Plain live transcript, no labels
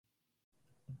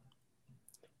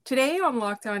Today on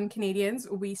Locked On Canadians,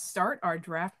 we start our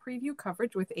draft preview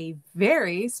coverage with a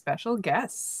very special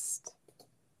guest.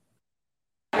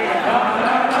 Your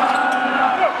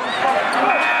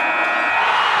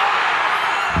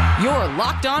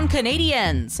Locked On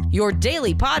Canadiens, your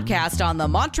daily podcast on the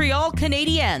Montreal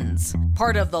Canadiens.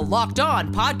 Part of the Locked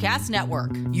On Podcast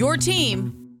Network, your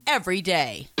team every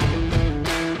day.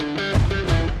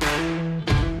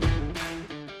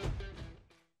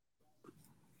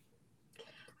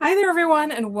 Hi there,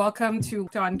 everyone, and welcome to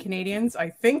Locked On Canadians.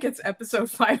 I think it's episode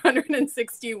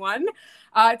 561.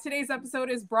 Today's episode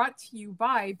is brought to you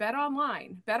by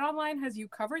BetOnline. BetOnline has you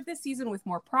covered this season with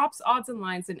more props, odds, and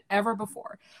lines than ever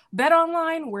before.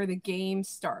 BetOnline, where the game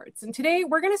starts. And today,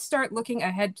 we're going to start looking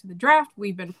ahead to the draft.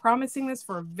 We've been promising this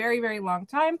for a very, very long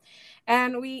time.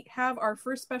 And we have our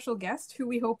first special guest, who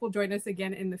we hope will join us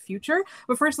again in the future.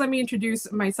 But first, let me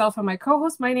introduce myself and my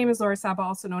co-host. My name is Laura Saba,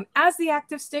 also known as The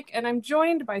Active Stick, and I'm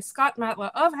joined by Scott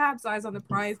Matla of Habs Eyes on the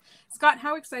Prize. Scott,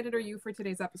 how excited are you for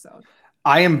today's episode?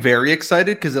 I am very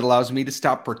excited because it allows me to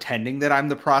stop pretending that I'm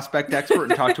the prospect expert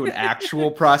and talk to an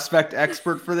actual prospect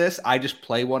expert for this. I just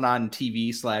play one on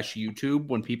TV/YouTube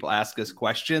when people ask us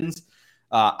questions.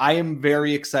 I am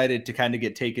very excited to kind of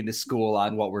get taken to school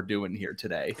on what we're doing here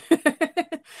today.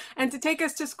 And to take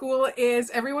us to school is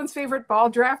everyone's favorite ball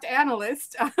draft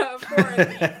analyst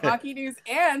for Hockey News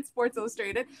and Sports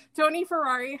Illustrated, Tony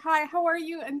Ferrari. Hi, how are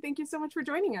you? And thank you so much for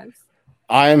joining us.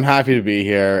 I am happy to be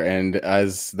here, and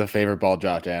as the favorite ball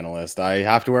draft analyst, I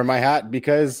have to wear my hat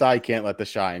because I can't let the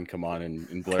shine come on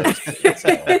and blur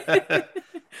the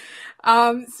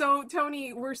So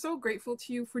Tony, we're so grateful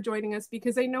to you for joining us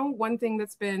because I know one thing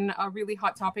that's been a really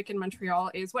hot topic in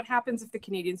Montreal is what happens if the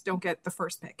Canadiens don't get the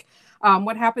first pick?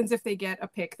 What happens if they get a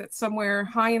pick that's somewhere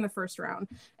high in the first round?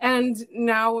 And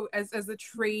now as the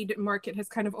trade market has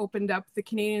kind of opened up, the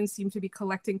Canadiens seem to be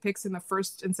collecting picks in the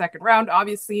first and second round,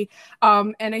 obviously.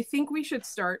 And I think we should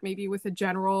start maybe with a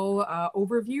general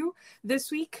overview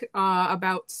this week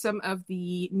about some of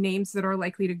the names that are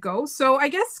likely to go. So I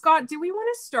guess, Scott, do we want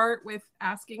to start with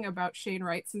asking about Shane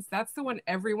Wright, since that's the one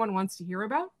everyone wants to hear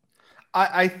about?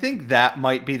 I think that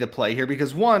might be the play here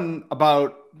because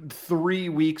about 3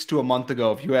 weeks to a month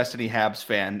ago, if you asked any Habs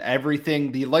fan,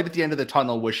 the light at the end of the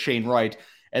tunnel was Shane Wright.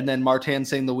 And then Martin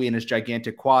St. Louis and his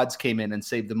gigantic quads came in and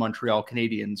saved the Montreal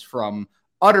Canadiens from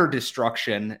utter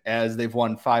destruction as they've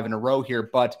won 5 in a row here.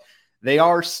 But they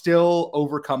are still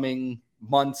overcoming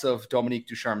months of Dominique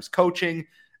Ducharme's coaching,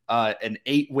 an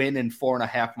 8-win in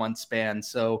 4.5 month span.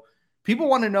 So people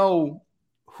want to know,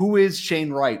 who is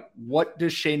Shane Wright? What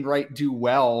does Shane Wright do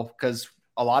well? Because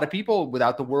a lot of people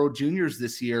without the World Juniors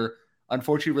this year,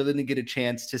 unfortunately, really didn't get a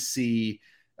chance to see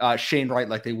Shane Wright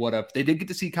like they would have. They did get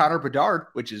to see Connor Bedard,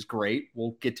 which is great.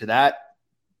 We'll get to that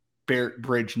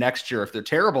bridge next year if they're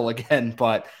terrible again.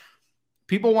 But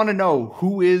people want to know,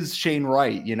 who is Shane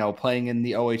Wright, playing in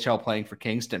the OHL, playing for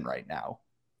Kingston right now?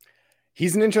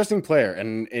 He's an interesting player,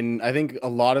 and I think a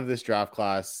lot of this draft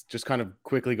class, just kind of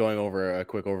quickly going over a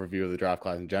quick overview of the draft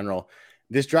class in general,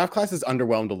 this draft class has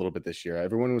underwhelmed a little bit this year.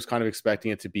 Everyone was kind of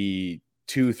expecting it to be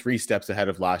 2-3 steps ahead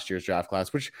of last year's draft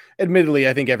class, which admittedly,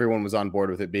 I think everyone was on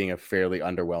board with it being a fairly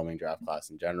underwhelming draft class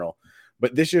in general.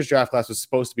 But this year's draft class was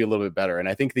supposed to be a little bit better. And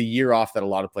I think the year off that a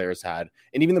lot of players had,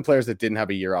 and even the players that didn't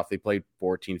have a year off, they played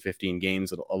 14, 15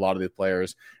 games. A lot of the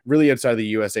players really outside of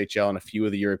the USHL and a few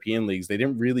of the European leagues, they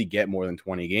didn't really get more than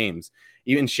 20 games.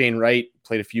 Even Shane Wright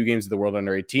played a few games of the World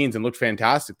Under 18s and looked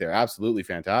fantastic there. Absolutely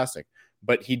fantastic.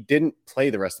 But he didn't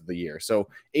play the rest of the year. So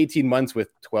 18 months with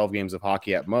 12 games of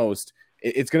hockey at most,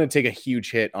 it's going to take a huge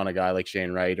hit on a guy like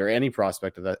Shane Wright or any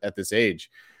prospect at this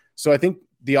age. So I think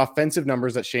the offensive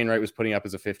numbers that Shane Wright was putting up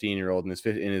as a 15-year-old in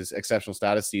his exceptional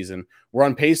status season were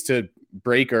on pace to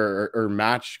break or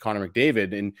match Connor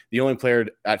McDavid. And the only player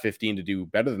at 15 to do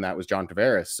better than that was John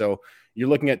Tavares. So you're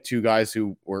looking at two guys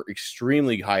who were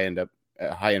extremely high-end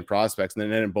prospects, and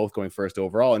then ended up both going first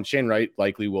overall. And Shane Wright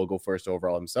likely will go first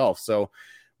overall himself. So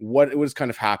what was kind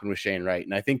of happened with Shane Wright?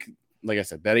 And I think, like I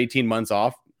said, that 18 months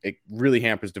off, it really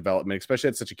hampers development, especially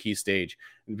at such a key stage.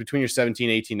 Between your 17,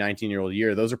 18, 19-year-old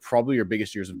year, those are probably your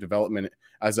biggest years of development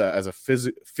as a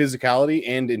physicality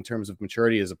and in terms of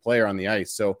maturity as a player on the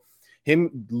ice. So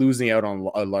him losing out on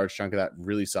a large chunk of that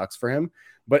really sucks for him.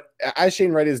 But as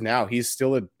Shane Wright is now, he's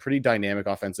still a pretty dynamic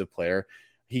offensive player.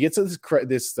 He gets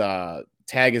this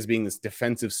tag as being this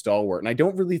defensive stalwart, and I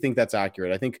don't really think that's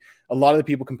accurate. I think a lot of the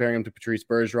people comparing him to Patrice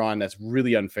Bergeron, that's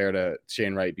really unfair to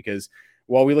Shane Wright, because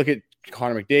while we look at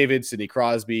Connor McDavid, Sidney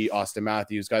Crosby, Austin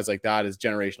Matthews, guys like that as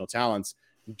generational talents,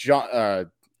 Patrice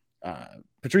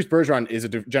Bergeron is a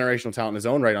generational talent in his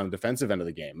own right on the defensive end of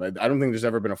the game. I don't think there's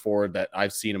ever been a forward that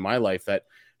I've seen in my life that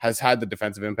has had the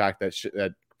defensive impact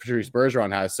that Patrice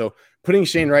Bergeron has. So putting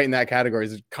Shane Wright in that category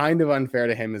is kind of unfair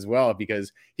to him as well,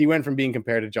 because he went from being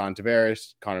compared to John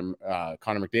Tavares, Connor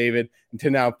McDavid,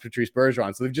 to now Patrice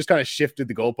Bergeron. So they've just kind of shifted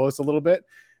the goalposts a little bit,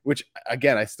 which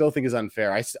again, I still think is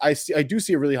unfair. I do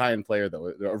see a really high-end player though,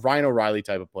 a Ryan O'Reilly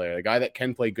type of player, a guy that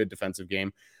can play good defensive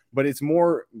game, but it's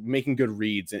more making good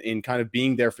reads and kind of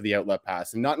being there for the outlet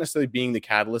pass and not necessarily being the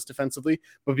catalyst defensively,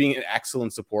 but being an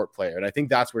excellent support player. And I think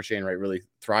that's where Shane Wright really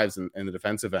thrives in the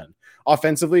defensive end.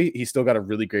 Offensively, he's still got a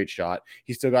really great shot.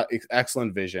 He's still got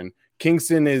excellent vision.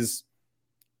 Kingston is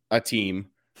a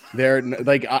team. They're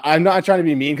like, I'm not trying to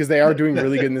be mean because they are doing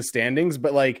really good in the standings,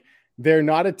 but like, they're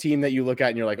not a team that you look at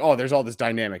and you're like, oh, there's all this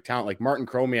dynamic talent. Like Martin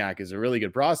Kromiak is a really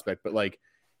good prospect, but like,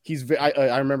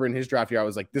 I remember in his draft year, I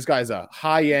was like, this guy's a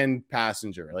high-end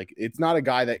passenger. Like, it's not a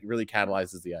guy that really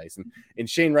catalyzes the ice. And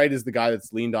Shane Wright is the guy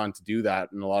that's leaned on to do that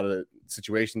in a lot of the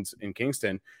situations in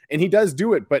Kingston. And he does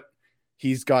do it, but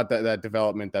he's got that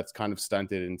development that's kind of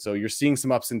stunted. And so you're seeing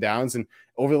some ups and downs. And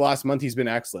over the last month, he's been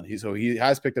excellent. He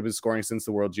has picked up his scoring since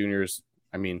the World Juniors.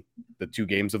 I mean, the 2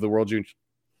 games of the World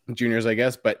Juniors, I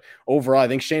guess. But overall, I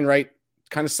think Shane Wright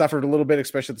kind of suffered a little bit,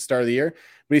 especially at the start of the year,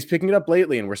 but he's picking it up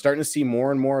lately, and we're starting to see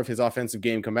more and more of his offensive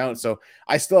game come out. So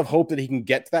I still have hope that he can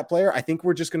get to that player. I think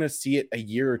we're just going to see it a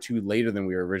year or 2 later than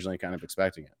we were originally kind of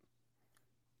expecting it.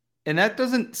 And that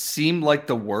doesn't seem like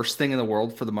the worst thing in the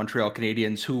world for the Montreal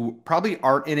Canadiens, who probably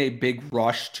aren't in a big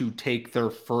rush to take their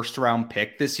first round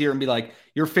pick this year and be like,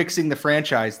 you're fixing the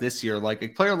franchise this year. Like a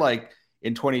player like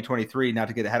in 2023, not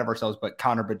to get ahead of ourselves, but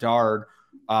Connor Bedard,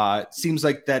 seems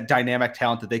like that dynamic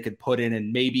talent that they could put in,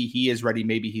 and maybe he is ready,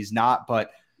 maybe he's not,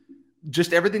 but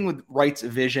just everything with Wright's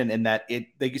vision, and that it,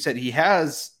 like you said, he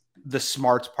has the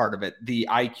smarts part of it, the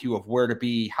IQ of where to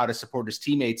be, how to support his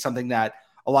teammates, something that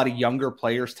a lot of younger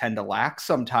players tend to lack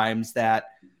sometimes. That,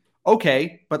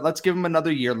 okay, but let's give him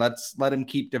another year. Let's let him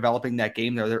keep developing that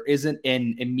game there. There isn't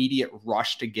an immediate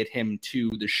rush to get him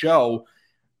to the show.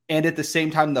 And at the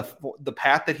same time, the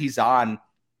path that he's on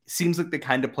seems like the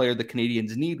kind of player the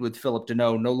Canadiens need, with Philip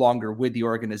Deneau no longer with the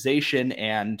organization,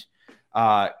 and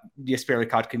Jesperi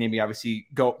Kotkaniemi obviously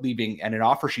leaving and an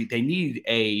offer sheet. They need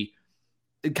a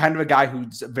kind of a guy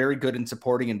who's very good in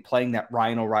supporting and playing that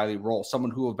Ryan O'Reilly role,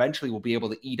 someone who eventually will be able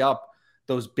to eat up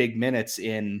those big minutes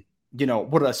in,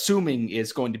 what assuming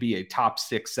is going to be a top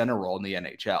 6 center role in the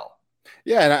NHL.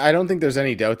 Yeah, and I don't think there's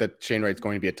any doubt that Shane Wright's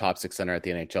going to be a top 6 center at the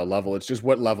NHL level. It's just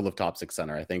what level of top 6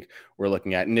 center I think we're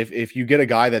looking at. And if you get a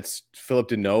guy that's Philip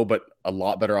Deneau, but a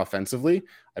lot better offensively,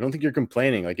 I don't think you're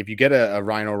complaining. Like if you get a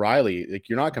Ryan O'Reilly, like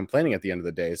you're not complaining at the end of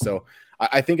the day. So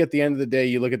I think at the end of the day,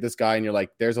 you look at this guy and you're like,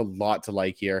 there's a lot to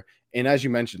like here. And as you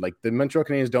mentioned, like the Montreal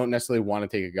Canadiens don't necessarily want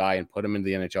to take a guy and put him in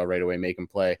the NHL right away, make him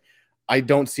play. I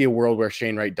don't see a world where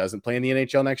Shane Wright doesn't play in the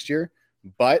NHL next year,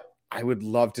 but I would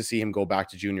love to see him go back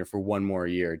to junior for one more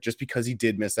year, just because he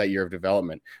did miss that year of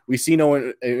development. We see no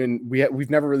one, and we've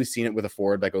never really seen it with a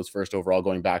forward that goes first overall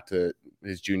going back to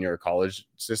his junior college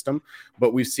system,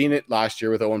 but we've seen it last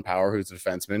year with Owen Power, who's a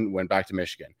defenseman, went back to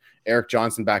Michigan. Eric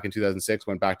Johnson back in 2006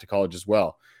 went back to college as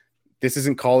well. This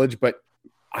isn't college, but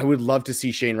I would love to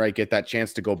see Shane Wright get that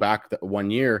chance to go back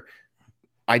 1 year.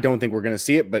 I don't think we're going to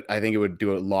see it, but I think it would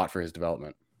do a lot for his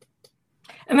development.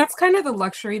 And that's kind of the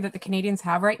luxury that the Canadiens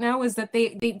have right now, is that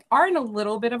they are in a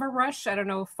little bit of a rush. I don't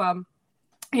know if,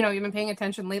 you've been paying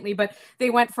attention lately, but they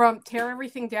went from tear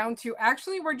everything down to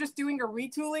actually we're just doing a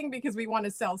retooling because we want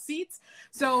to sell seats.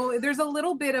 So there's a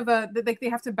little bit of they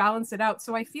have to balance it out.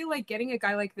 So I feel like getting a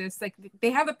guy like this, like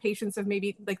they have the patience of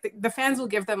maybe like the fans will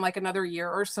give them like another year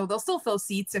or so. They'll still fill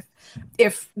seats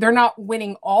if they're not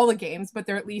winning all the games, but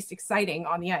they're at least exciting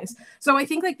on the ice. So I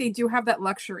think like they do have that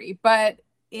luxury. But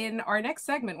in our next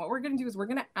segment, what we're going to do is we're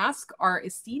going to ask our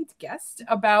esteemed guest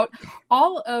about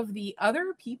all of the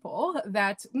other people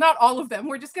that, not all of them,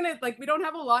 we're just going to, we don't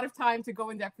have a lot of time to go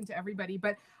in depth into everybody,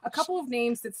 but a couple of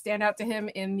names that stand out to him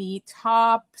in the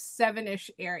top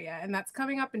 7-ish area. And that's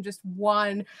coming up in just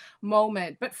one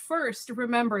moment. But first,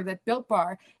 remember that Built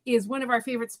Bar is one of our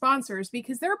favorite sponsors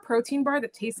because they're a protein bar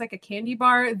that tastes like a candy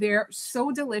bar. They're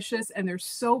so delicious and they're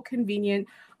so convenient.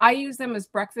 I use them as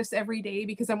breakfast every day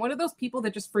because I'm one of those people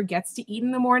that just forgets to eat in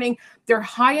the morning. They're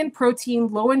high in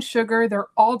protein, low in sugar. They're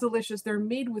all delicious. They're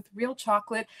made with real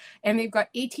chocolate, and they've got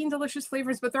 18 delicious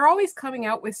flavors, but they're always coming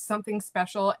out with something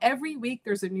special. Every week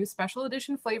there's a new special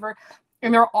edition flavor,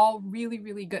 and they're all really,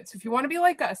 really good. So if you want to be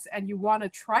like us and you want to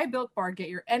try Built Bar, get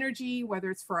your energy,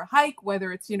 whether it's for a hike,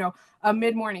 whether it's, a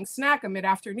mid-morning snack, a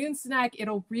mid-afternoon snack,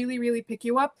 it'll really, really pick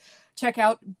you up. Check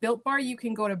out Built Bar. You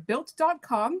can go to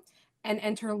built.com and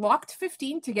enter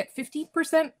LOCKED15 to get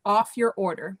 50% off your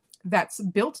order. That's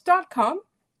built.com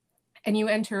and you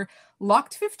enter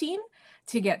LOCKED15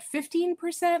 to get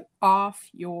 15% off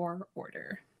your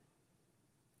order.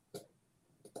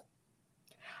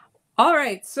 All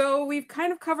right, so we've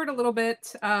kind of covered a little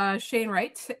bit Shane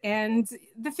Wright. And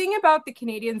the thing about the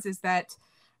Canadiens is that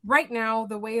right now,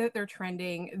 the way that they're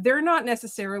trending, they're not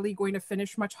necessarily going to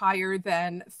finish much higher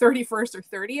than 31st or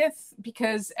 30th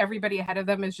because everybody ahead of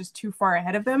them is just too far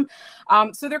ahead of them.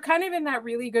 So they're kind of in that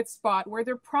really good spot where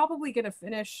they're probably going to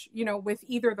finish, with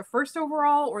either the first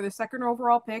overall or the second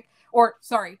overall pick,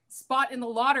 spot in the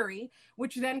lottery,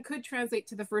 which then could translate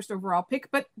to the first overall pick,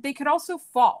 but they could also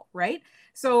fall, right?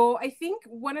 So I think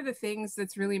one of the things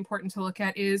that's really important to look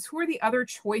at is who are the other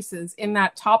choices in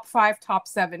that top 5, top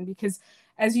 7, because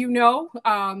as you know,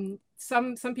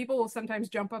 some people will sometimes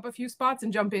jump up a few spots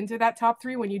and jump into that top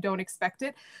 3 when you don't expect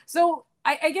it. So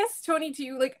I guess, Tony, to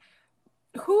you, like,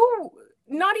 who,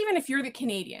 not even if you're the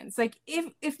Canadiens, like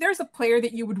if there's a player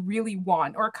that you would really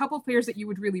want or a couple of players that you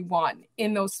would really want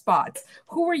in those spots,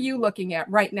 who are you looking at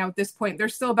right now at this point?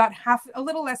 There's still about a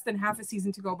little less than half a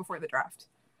season to go before the draft.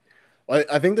 Well,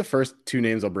 I think the first 2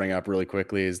 names I'll bring up really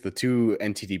quickly is the 2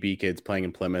 NTDP kids playing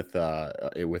in Plymouth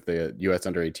with the U.S.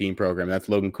 Under-18 program. That's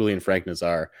Logan Cooley and Frank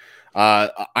Nazar.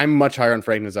 I'm much higher on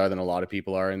Frank Nazar than a lot of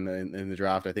people are in the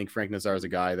draft. I think Frank Nazar is a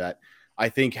guy that I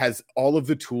think has all of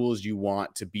the tools you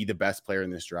want to be the best player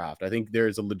in this draft. I think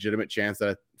there's a legitimate chance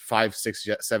that 5, 6,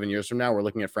 7 years from now, we're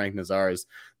looking at Frank Nazar as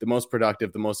the most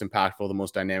productive, the most impactful, the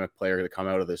most dynamic player to come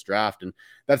out of this draft. And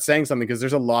that's saying something because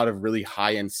there's a lot of really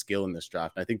high-end skill in this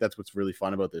draft. And I think that's what's really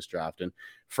fun about this draft. And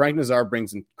Frank Nazar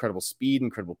brings incredible speed,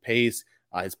 incredible pace,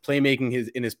 his playmaking,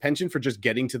 his penchant for just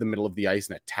getting to the middle of the ice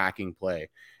and attacking play.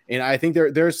 And I think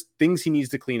there's things he needs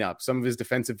to clean up. Some of his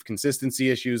defensive consistency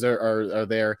issues are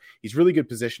there. He's really good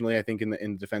positionally, I think, in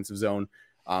the defensive zone.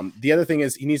 The other thing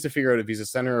is he needs to figure out if he's a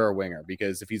center or a winger,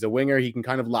 because if he's a winger, he can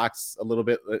kind of lax a little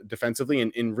bit defensively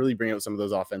and really bring out some of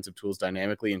those offensive tools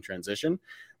dynamically in transition.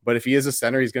 But if he is a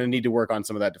center, he's going to need to work on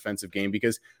some of that defensive game,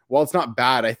 because while it's not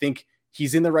bad, I think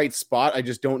he's in the right spot. I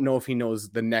just don't know if he knows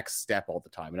the next step all the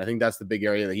time. And I think that's the big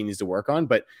area that he needs to work on.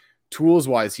 But tools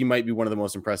wise, he might be one of the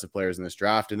most impressive players in this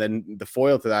draft. And then the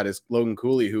foil to that is Logan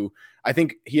Cooley, who I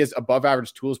think he has above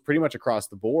average tools pretty much across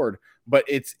the board, but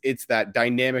it's that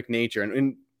dynamic nature.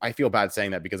 And I feel bad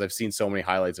saying that because I've seen so many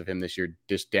highlights of him this year,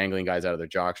 just dangling guys out of their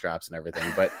jock straps and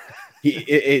everything. But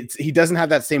he doesn't have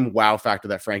that same wow factor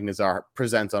that Frank Nazar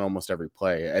presents on almost every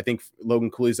play. I think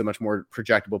Logan Cooley is a much more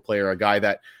projectable player, a guy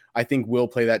that I think will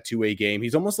play that two-way game.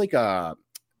 He's almost like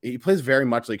he plays very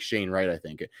much like Shane Wright. I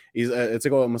think it's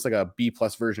like almost like a B+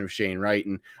 version of Shane Wright.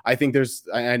 And I think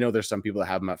I know there's some people that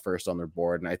have him at first on their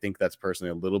board, and I think that's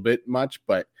personally a little bit much,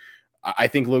 but I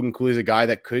think Logan Cooley is a guy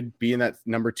that could be in that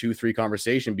number 2, 3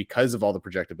 conversation because of all the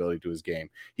projectability to his game.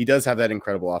 He does have that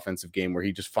incredible offensive game where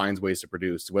he just finds ways to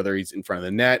produce, whether he's in front of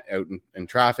the net, out in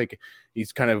traffic,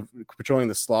 he's kind of patrolling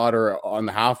the slot or on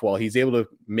the half wall. He's able to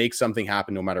make something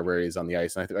happen no matter where he is on the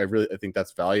ice. And I think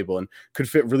that's valuable and could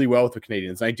fit really well with the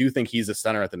Canadiens. And I do think he's a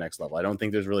center at the next level. I don't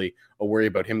think there's really a worry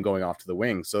about him going off to the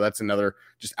wing. So that's another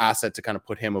just asset to kind of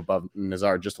put him above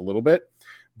Nazar just a little bit.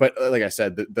 But like I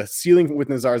said, the ceiling with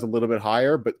Nazar is a little bit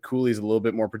higher, but Cooley's a little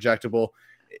bit more projectable.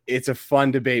 It's a fun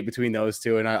debate between those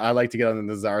two. And I like to get on the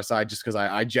Nazar side just because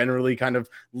I generally kind of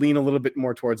lean a little bit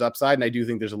more towards upside. And I do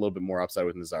think there's a little bit more upside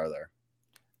with Nazar there.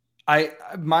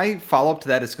 My follow-up to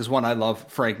that is because, one, I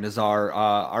love Frank Nazar.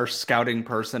 Our scouting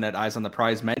person at Eyes on the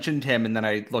Prize mentioned him, and then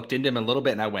I looked into him a little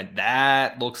bit, and I went,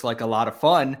 that looks like a lot of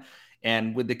fun.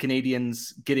 And with the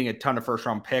Canadiens getting a ton of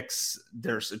first-round picks,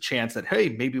 there's a chance that, hey,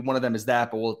 maybe one of them is that,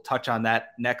 but we'll touch on that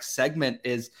next segment.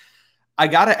 I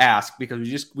got to ask,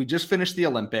 because we just finished the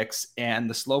Olympics, and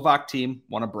the Slovak team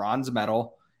won a bronze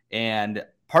medal, and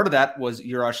part of that was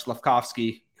Juraj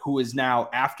Slafkovský, who is now,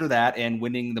 after that, and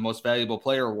winning the Most Valuable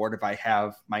Player award, if I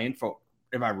have my info,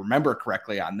 if I remember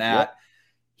correctly on that. Yep.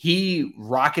 He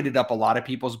rocketed up a lot of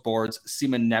people's boards.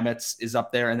 Simon Nemec is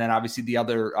up there, and then obviously the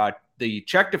other, the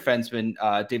Czech defenseman,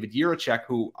 David Jiricek,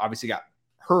 who obviously got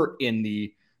hurt in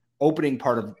the opening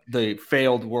part of the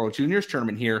failed World Juniors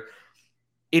tournament here.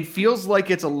 It feels like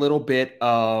it's a little bit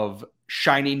of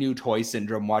shiny new toy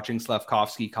syndrome watching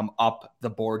Slafkovský come up the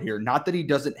board here. Not that he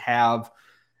doesn't have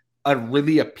a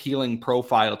really appealing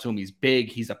profile to him. He's big.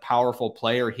 He's a powerful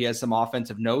player. He has some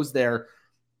offensive nose there,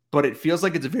 but it feels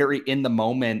like it's very in the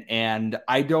moment. And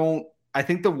I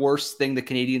think the worst thing the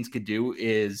Canadiens could do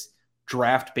is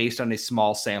draft based on a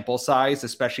small sample size,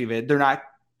 especially if they're not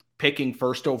picking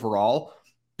first overall.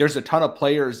 There's a ton of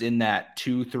players in that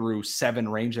 2 through 7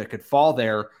 range that could fall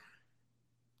there.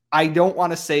 I don't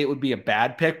want to say it would be a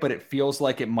bad pick, but it feels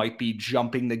like it might be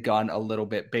jumping the gun a little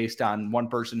bit based on one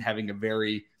person having a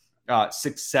very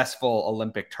successful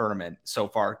Olympic tournament so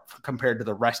far compared to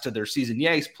the rest of their season.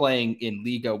 Yeah, he's playing in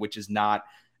Liga, which is not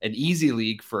an easy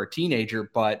league for a teenager,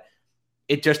 but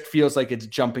it just feels like it's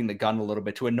jumping the gun a little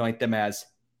bit to anoint them as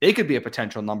they could be a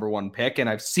potential number one pick. And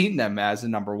I've seen them as a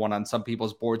number one on some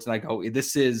people's boards. And I go,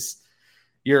 this is,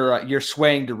 you're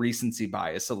swaying to recency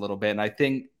bias a little bit. And I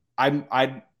think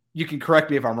you can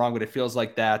correct me if I'm wrong, but it feels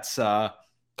like that's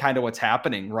kind of what's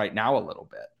happening right now a little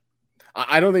bit.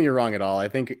 I don't think you're wrong at all. I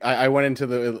think I went into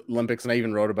the Olympics and I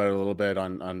even wrote about it a little bit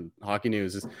on Hockey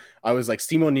News. I was like,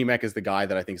 Stimo Nemec is the guy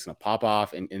that I think is going to pop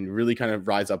off and really kind of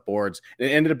rise up boards. And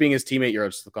it ended up being his teammate,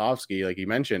 Juraj Slafkovsky, like you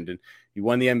mentioned. And he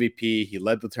won the MVP. He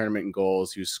led the tournament in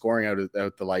goals. He was scoring out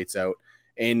the lights out.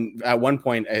 And at one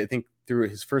point, I think through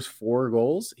his first 4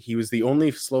 goals, he was the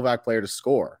only Slovak player to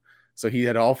score. So he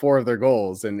had all 4 of their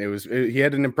goals. And he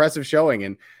had an impressive showing.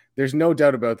 And there's no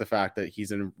doubt about the fact that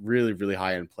he's a really, really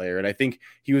high-end player. And I think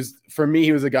he was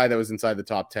a guy that was inside the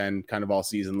top 10 kind of all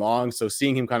season long. So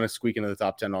seeing him kind of squeak into the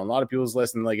top 10 on a lot of people's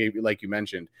lists, and like you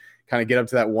mentioned, kind of get up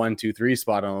to that 1, 2, 3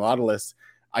 spot on a lot of lists,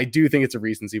 I do think it's a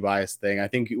recency bias thing. I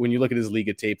think when you look at his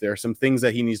Liga tape, there are some things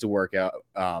that he needs to work out.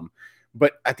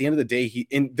 But at the end of the day,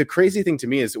 the crazy thing to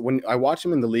me is when I watch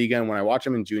him in the Liga and when I watch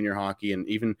him in junior hockey and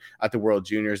even at the World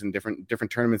Juniors and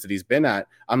different tournaments that he's been at,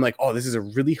 I'm like, oh, this is a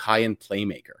really high-end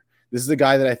playmaker. This is a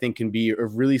guy that I think can be a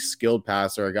really skilled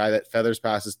passer, a guy that feathers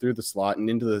passes through the slot and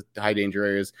into the high danger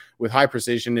areas with high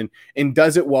precision and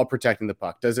does it while protecting the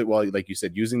puck, does it while, like you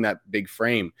said, using that big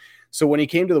frame. So when he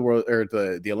came to the world or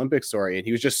the Olympics, and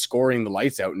he was just scoring the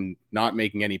lights out and not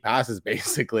making any passes,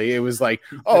 basically, it was like,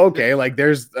 oh, okay, like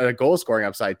there's a goal scoring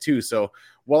upside too. So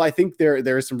while I think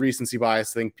there is some recency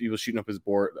bias, I think people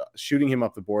shooting him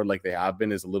up the board like they have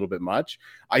been is a little bit much.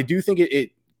 I do think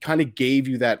it kind of gave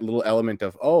you that little element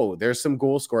of, oh, there's some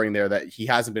goal scoring there that he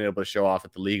hasn't been able to show off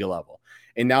at the Liga level.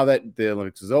 And now that the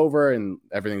Olympics is over and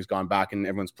everything's gone back and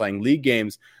everyone's playing league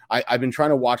games, I've been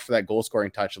trying to watch for that goal scoring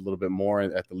touch a little bit more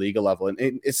at the Liga level. And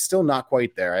it's still not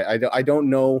quite there. I don't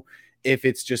know if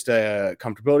it's just a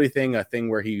comfortability thing, a thing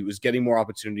where he was getting more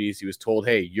opportunities. He was told,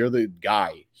 hey, you're the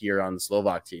guy here on the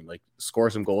Slovak team, like score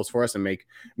some goals for us and make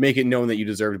it known that you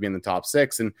deserve to be in the top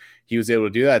 6. And he was able to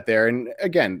do that there. And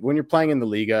again, when you're playing in the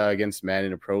Liga against men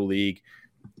in a pro league,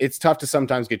 it's tough to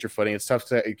sometimes get your footing. It's tough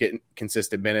to get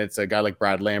consistent minutes. A guy like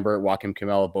Brad Lambert, Joakim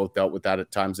Kimmel both dealt with that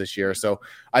at times this year. So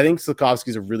I think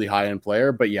Slafkovsky's a really high-end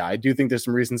player, but yeah, I do think there's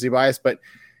some recency bias. But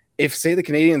if, say, the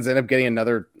Canadians end up getting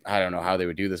another, I don't know how they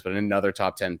would do this, but another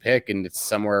top 10 pick and it's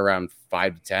somewhere around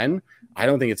 5 to 10, I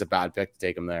don't think it's a bad pick to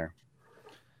take him there.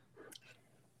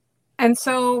 And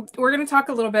so we're going to talk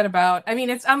a little bit about, I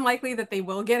mean, it's unlikely that they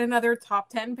will get another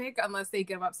top 10 pick unless they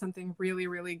give up something really,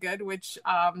 really good, which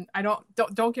I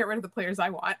don't get rid of the players I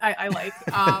want. I like,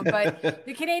 but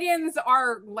the Canadians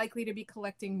are likely to be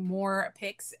collecting more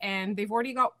picks, and they've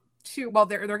already got 2. Well,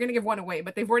 they're going to give 1 away,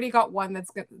 but they've already got 1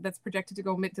 that's projected to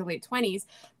go mid to late 20s.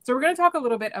 So we're going to talk a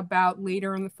little bit about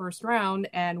later in the first round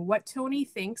and what Tony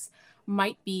thinks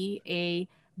might be a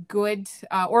good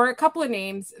or a couple of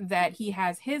names that he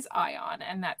has his eye on,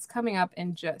 and that's coming up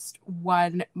in just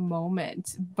one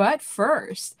moment. But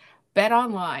first, Bet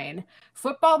Online.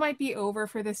 Football might be over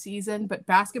for the season, but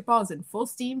basketball is in full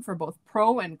steam for both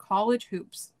pro and college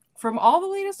hoops. From all the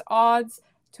latest odds,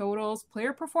 totals,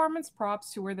 player performance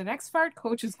props to where the next fired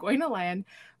coach is going to land,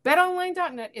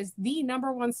 BetOnline.net is the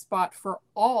 #1 spot for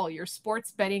all your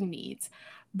sports betting needs.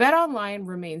 BetOnline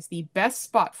remains the best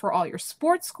spot for all your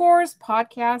sports scores,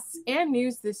 podcasts, and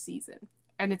news this season.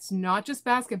 And it's not just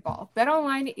basketball.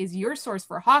 BetOnline is your source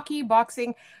for hockey,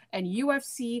 boxing, and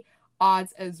UFC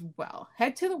odds as well.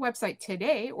 Head to the website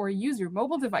today or use your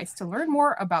mobile device to learn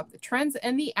more about the trends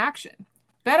and the action.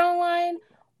 BetOnline,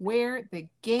 where the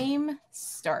game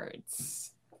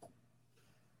starts.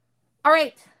 All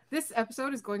right. This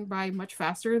episode is going by much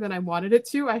faster than I wanted it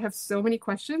to. I have so many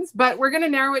questions, but we're going to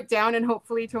narrow it down, and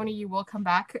hopefully, Tony, you will come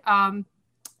back.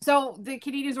 So the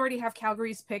Canadians already have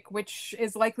Calgary's pick, which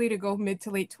is likely to go mid to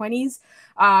late 20s.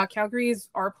 Calgary is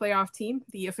our playoff team,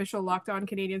 the official Locked On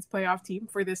Canadians playoff team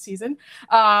for this season.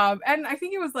 And I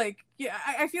think it was like, yeah,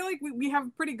 I feel like we have a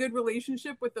pretty good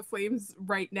relationship with the Flames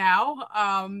right now.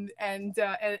 And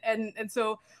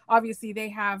so obviously they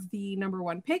have the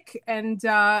 #1 pick, and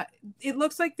it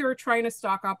looks like they're trying to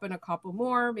stock up in a couple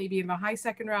more, maybe in the high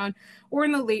second round or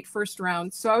in the late first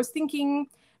round. So I was thinking,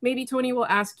 maybe Tony will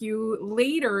ask you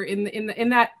later in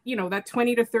that, that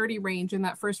 20 to 30 range in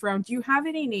that first round. Do you have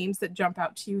any names that jump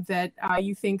out to you that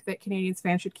you think that Canadians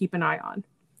fans should keep an eye on?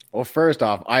 Well, first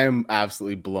off, I am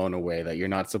absolutely blown away that you're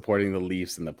not supporting the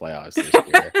Leafs in the playoffs this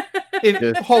year.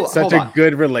 Such a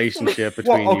good relationship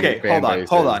between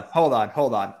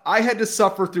hold on. I had to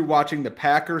suffer through watching the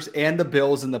Packers and the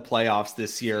Bills in the playoffs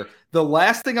this year. The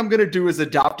last thing I'm going to do is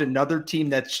adopt another team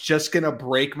that's just going to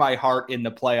break my heart in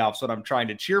the playoffs when I'm trying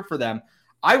to cheer for them.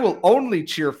 I will only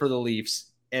cheer for the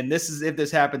Leafs, and this is if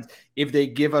this happens, if they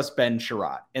give us Ben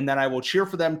Sherratt. And then I will cheer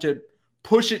for them to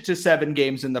push it to 7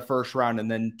 games in the first round and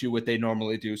then do what they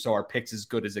normally do so our pick's as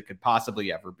good as it could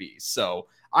possibly ever be. So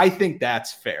I think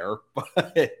that's fair,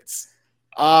 but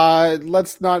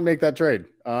let's not make that trade.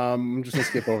 I'm just gonna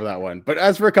skip over that one. But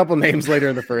as for a couple names later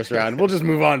in the first round, we'll just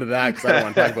move on to that because I don't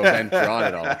want to talk about Ben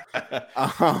Sherratt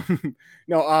at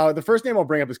all. The first name I'll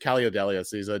bring up is Kalle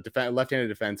Odelius. He's a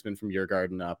left-handed defenseman from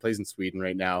Djurgården, plays in Sweden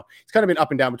right now. He's kind of been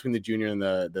up and down between the junior and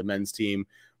the men's team,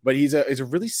 but he's a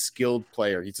really skilled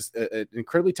player. He's just an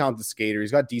incredibly talented skater.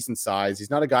 He's got decent size. He's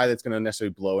not a guy that's going to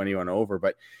necessarily blow anyone over,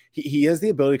 but he has the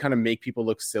ability to kind of make people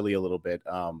look silly a little bit.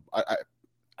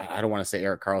 I don't want to say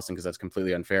Erik Karlsson because that's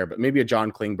completely unfair, but maybe a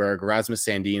John Klingberg, Rasmus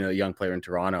Sandin, a young player in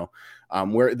Toronto,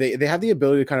 where they have the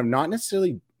ability to kind of not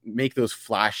necessarily make those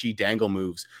flashy dangle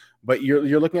moves, but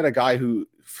you're looking at a guy who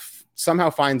somehow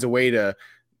finds a way to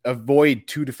avoid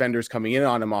 2 defenders coming in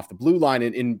on him off the blue line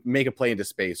and make a play into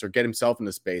space or get himself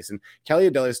into space. And Kalle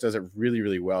Odelius does it really,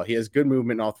 really well. He has good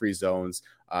movement in all 3 zones.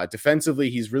 Defensively,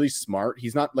 he's really smart.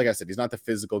 He's not, like I said, he's not the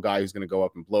physical guy who's going to go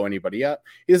up and blow anybody up.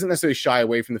 He doesn't necessarily shy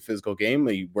away from the physical game.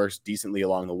 He works decently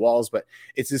along the walls, but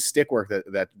it's his stick work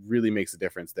that really makes a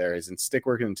difference there. He's in stick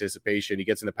work and anticipation. He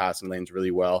gets into passing lanes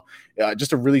really well.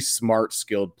 Just a really smart,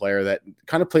 skilled player that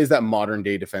kind of plays that modern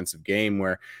day defensive game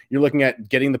where you're looking at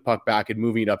getting the puck back and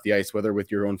moving it up the ice, whether with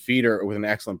your own feet or with an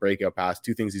excellent breakout pass,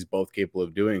 2 things he's both capable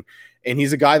of doing. And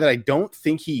he's a guy that I don't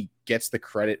think he gets the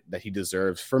credit that he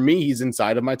deserves. For me, he's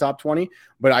inside of my top 20,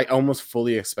 but I almost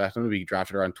fully expect him to be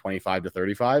drafted around 25 to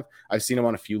 35. I've seen him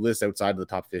on a few lists outside of the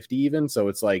top 50 even. So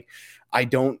it's like, I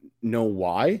don't know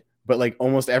why, but like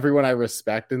almost everyone I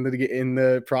respect in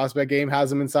the prospect game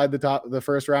has him inside the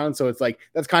first round. So it's like,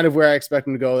 that's kind of where I expect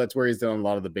him to go. That's where he's done a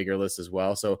lot of the bigger lists as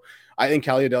well. So I think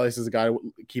Kalle Odelius is a guy to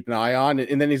keep an eye on.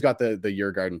 And then he's got the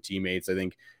Djurgården teammates. I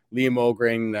think Liam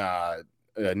Ogren,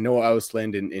 Noah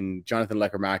Ausland and Jonathan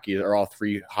Lekkerimäki are all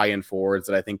 3 high-end forwards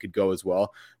that I think could go as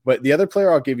well. But the other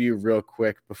player I'll give you real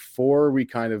quick before we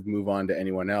kind of move on to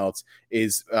anyone else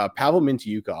is Pavel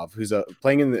Mintyukov, who's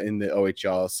playing in the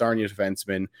OHL, Sarnia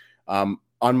defenseman.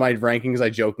 On my rankings, I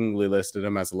jokingly listed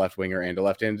him as a left winger and a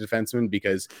left-handed defenseman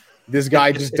because this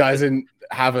guy just doesn't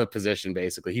have a position,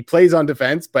 basically. He plays on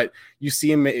defense, but you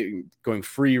see him going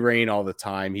free reign all the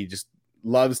time. He just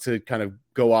loves to kind of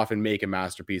go off and make a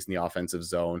masterpiece in the offensive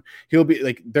zone. He'll be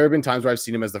like, there have been times where I've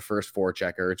seen him as the first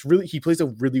forechecker. He plays a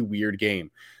really weird game,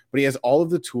 but he has all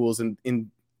of the tools. And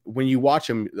when you watch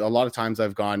him, a lot of times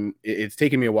it's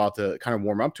taken me a while to kind of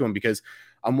warm up to him because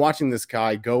I'm watching this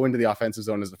guy go into the offensive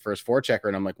zone as the first forechecker,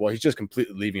 and I'm like, well, he's just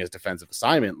completely leaving his defensive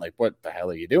assignment. Like, what the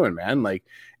hell are you doing, man? Like,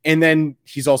 and then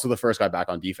he's also the first guy back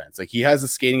on defense. Like, he has the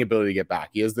skating ability to get back.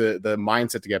 He has the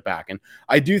mindset to get back. And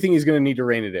I do think he's going to need to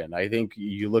rein it in. I think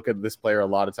you look at this player a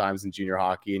lot of times in junior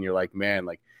hockey and you're like, man,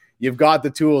 like, you've got the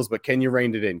tools, but can you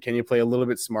rein it in? Can you play a little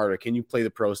bit smarter? Can you play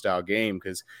the pro style game?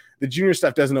 Because the junior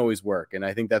stuff doesn't always work. And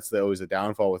I think that's always a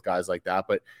downfall with guys like that.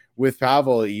 But with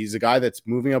Pavel, he's a guy that's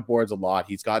moving up boards a lot.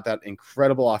 He's got that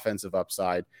incredible offensive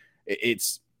upside.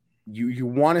 You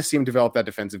want to see him develop that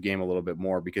defensive game a little bit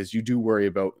more because you do worry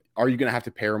about, are you going to have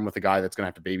to pair him with a guy that's going to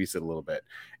have to babysit a little bit?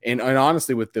 And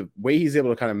honestly, with the way he's able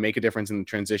to kind of make a difference in the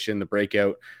transition, the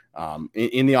breakout,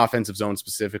 in the offensive zone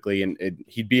specifically, and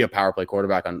he'd be a power play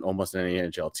quarterback on almost any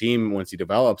NHL team once he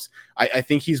develops, I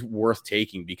think he's worth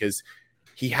taking because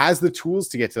he has the tools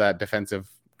to get to that defensive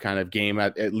kind of game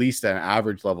at least at an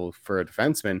average level for a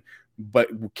defenseman, but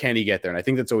can he get there? And I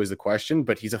think that's always the question,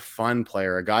 but he's a fun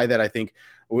player, a guy that I think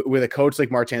with a coach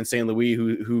like Martin St. Louis,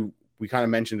 who we kind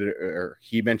of mentioned it, or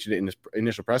he mentioned it in his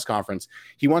initial press conference,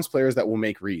 he wants players that will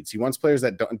make reads. He wants players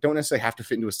that don't necessarily have to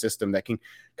fit into a system, that can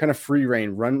kind of free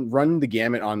reign, run the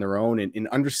gamut on their own and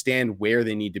understand where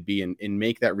they need to be and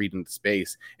make that read into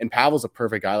space. And Pavel's a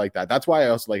perfect guy like that. That's why I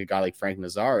also like a guy like Frank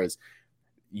Nazar is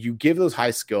you give those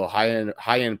high skill,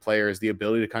 high end players the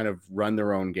ability to kind of run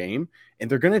their own game, and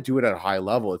they're going to do it at a high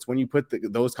level. It's when you put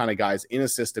those kind of guys in a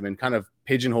system and kind of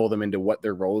pigeonhole them into what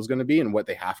their role is going to be and what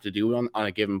they have to do on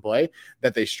a given play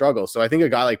that they struggle. So I think a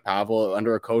guy like Pavel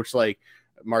under a coach like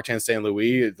Martin St.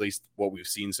 Louis, at least what we've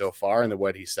seen so far and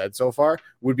what he said so far,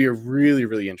 would be a really,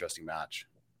 really interesting match.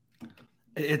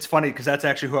 It's funny because that's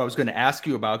actually who I was going to ask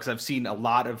you about, because I've seen a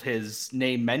lot of his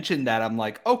name mentioned that I'm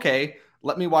like, okay,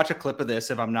 let me watch a clip of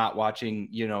this if I'm not watching,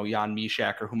 Jan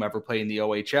Mysak or whomever play in the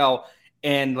OHL.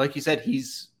 And like you said,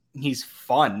 he's he's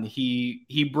fun.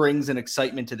 He brings an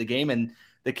excitement to the game. And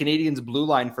the Canadiens' blue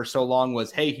line for so long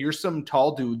was, hey, here's some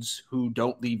tall dudes who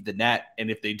don't leave the net. And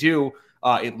if they do,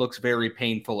 it looks very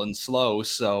painful and slow.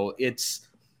 So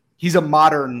he's a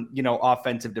modern,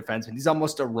 offensive defenseman. He's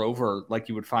almost a rover like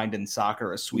you would find in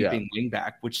soccer, a sweeping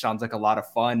wingback, which sounds like a lot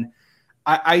of fun.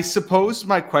 I suppose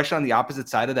my question on the opposite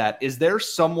side of that, is there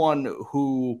someone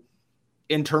who,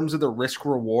 in terms of the risk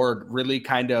reward, really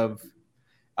kind of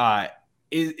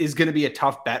is going to be a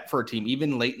tough bet for a team,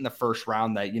 even late in the first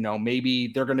round, that, maybe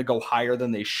they're going to go higher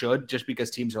than they should just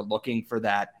because teams are looking for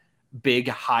that big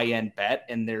high end bet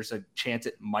and there's a chance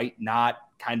it might not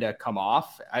kind of come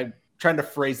off? I'm trying to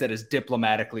phrase that as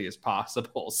diplomatically as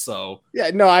possible. So yeah,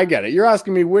 no, I get it. You're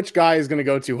asking me which guy is going to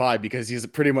go too high because he's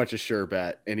pretty much a sure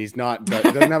bet and he's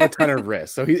doesn't have a ton of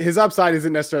risk. So his upside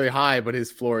isn't necessarily high, but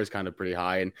his floor is kind of pretty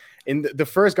high. And the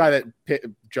first guy that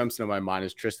jumps into my mind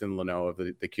is Tristan Luneau of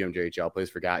the QMJHL, plays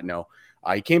for Gatineau.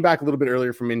 He came back a little bit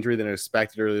earlier from injury than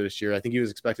expected earlier this year. I think he was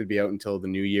expected to be out until the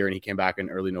new year, and he came back in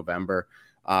early November.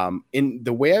 In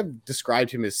the way I've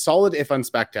described him is solid, if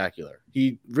unspectacular.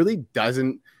 He really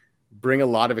doesn't bring a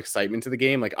lot of excitement to the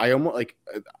game. Like I'm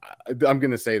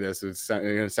going to say this, it's going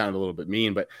to sound a little bit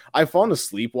mean, but I've fallen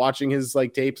asleep watching his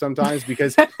tape sometimes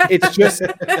because it's just,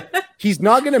 he's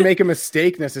not going to make a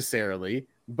mistake necessarily,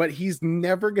 but he's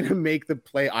never going to make the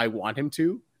play I want him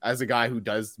to, as a guy who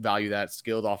does value that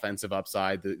skilled offensive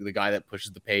upside, the guy that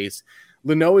pushes the pace.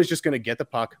 Luneau is just going to get the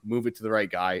puck, move it to the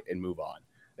right guy, and move on.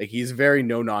 Like, he's a very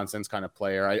no-nonsense kind of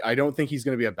player. I don't think he's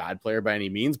going to be a bad player by any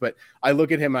means, but I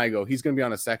look at him and I go, he's going to be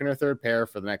on a second or third pair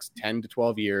for the next 10 to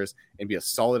 12 years and be a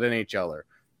solid NHLer.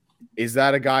 Is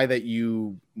that a guy that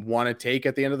you want to take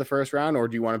at the end of the first round, or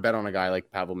do you want to bet on a guy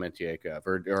like Pavel Mentьякov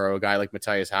or a guy like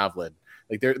Matthias Havlin?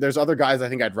 Like, there's other guys I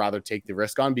think I'd rather take the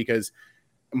risk on, because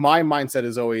my mindset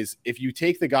is always, if you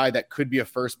take the guy that could be a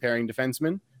first pairing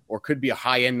defenseman or could be a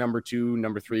high-end number 2,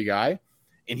 number 3 guy,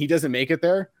 and he doesn't make it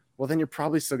there, well, then you're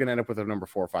probably still going to end up with a number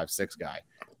 4, 5, 6 guy.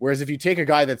 Whereas if you take a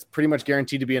guy that's pretty much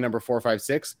guaranteed to be a number 4, 5,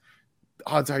 6,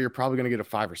 odds are you're probably going to get a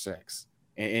 5 or 6.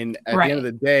 And at the end of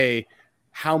the day,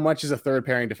 how much is a third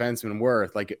pairing defenseman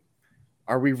worth? Like,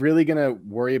 are we really going to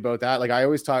worry about that? Like, I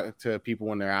always talk to people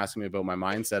when they're asking me about my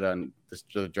mindset on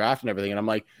the draft and everything. And I'm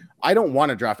like, I don't want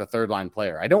to draft a third line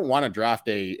player. I don't want to draft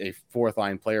a fourth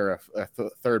line player, a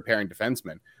third pairing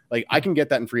defenseman. Like, I can get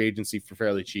that in free agency for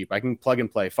fairly cheap. I can plug and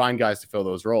play, find guys to fill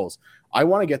those roles. I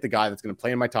want to get the guy that's going to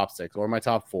play in my top 6 or my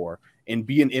top 4 and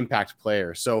be an impact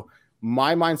player. So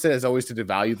my mindset is always to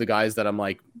devalue the guys that I'm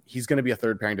like, he's going to be a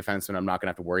third pairing defenseman. I'm not going to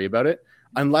have to worry about it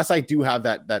unless I do have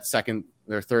that second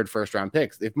or third first round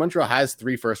picks. If Montreal has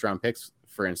 3 first round picks,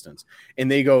 for instance, and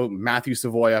they go Matthew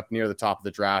Savoy up near the top of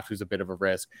the draft, who's a bit of a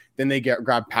risk, then they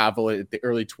grab Pavel at the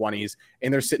early 20s,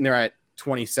 and they're sitting there at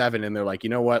 27 and they're like,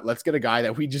 you know what, let's get a guy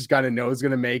that we just kind of know is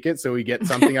going to make it, so we get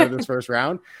something out of this first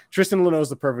round. Tristan Luneau is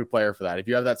the perfect player for that. If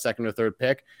you have that second or third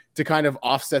pick to kind of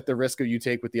offset the risk that you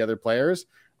take with the other players,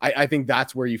 I think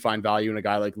that's where you find value in a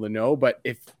guy like Luneau. But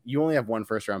if you only have 1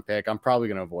 first round pick, I'm probably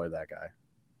going to avoid that guy.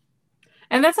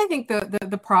 And that's, I think,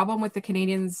 the problem with the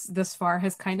Canadiens this far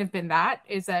has kind of been that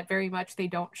very much they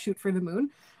don't shoot for the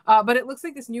moon. But it looks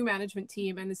like this new management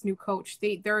team and this new coach,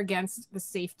 they're against the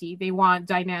safety. They want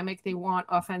dynamic, they want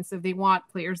offensive, they want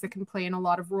players that can play in a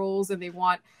lot of roles, and they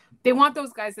want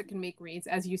those guys that can make reads,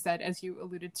 as you said, as you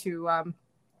alluded to.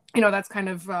 That's kind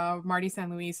of Marty St.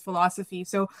 Louis' philosophy.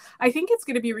 So I think it's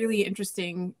going to be really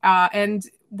interesting. And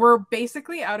we're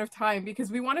basically out of time because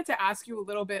we wanted to ask you a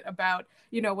little bit about,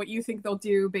 what you think they'll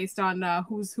do based on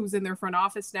who's in their front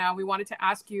office now. We wanted to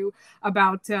ask you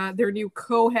about their new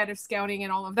co-head of scouting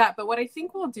and all of that. But what I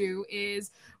think we'll do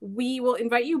is we will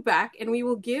invite you back and we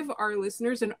will give our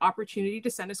listeners an opportunity to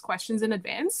send us questions in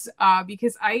advance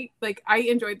because I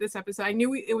enjoyed this episode. I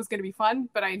knew it was going to be fun,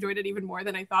 but I enjoyed it even more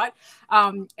than I thought.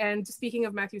 And speaking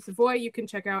of Matthew Savoy, you can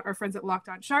check out our friends at Locked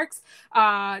On Sharks.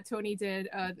 Tony did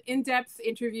an in-depth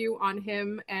interview on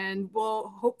him, and we'll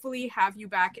hopefully have you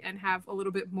back and have a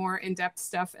little bit more in-depth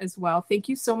stuff as well. Thank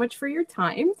you so much for your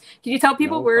time. Can you tell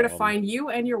people where to find you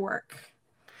and your work?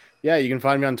 Yeah, you can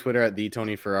find me on Twitter at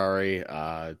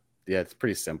 @TonyFerrari. It's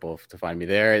pretty simple to find me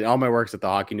there. And all my work's at the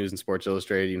Hockey News and Sports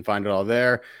Illustrated. You can find it all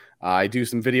there. I do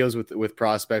some videos with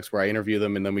prospects where I interview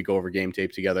them and then we go over game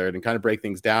tape together and kind of break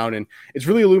things down. And it's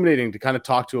really illuminating to kind of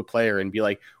talk to a player and be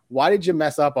like, why did you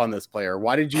mess up on this player?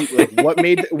 Why did you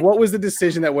what was the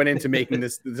decision that went into making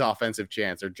this offensive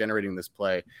chance or generating this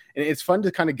play? And it's fun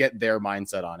to kind of get their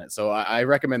mindset on it. So I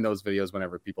recommend those videos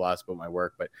whenever people ask about my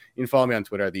work, but you can follow me on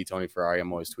Twitter at @TonyFerrari.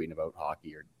 I'm always tweeting about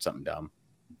hockey or something dumb.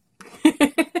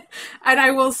 And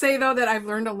I will say, though, that I've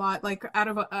learned a lot, like out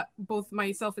of both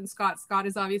myself and Scott. Scott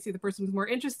is obviously the person who's more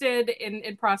interested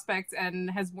in prospects and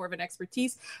has more of an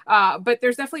expertise. But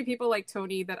there's definitely people like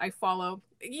Tony that I follow.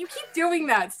 You keep doing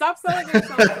that. Stop selling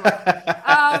yourself.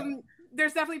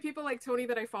 There's definitely people like Tony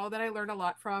that I follow that I learn a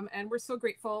lot from, and we're so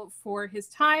grateful for his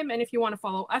time. And if you want to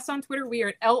follow us on Twitter, we are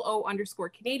at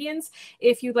LO_Canadians.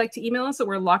 If you'd like to email us, so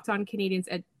we're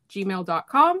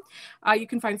lockedoncanadians@gmail.com. You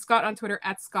can find Scott on Twitter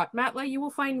at Scott Matla. You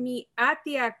will find me at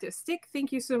The Active Stick.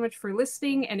 Thank you so much for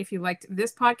listening. And if you liked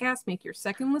this podcast, make your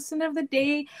second listen of the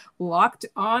day Locked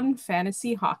On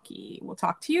Fantasy Hockey. We'll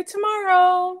talk to you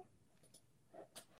tomorrow.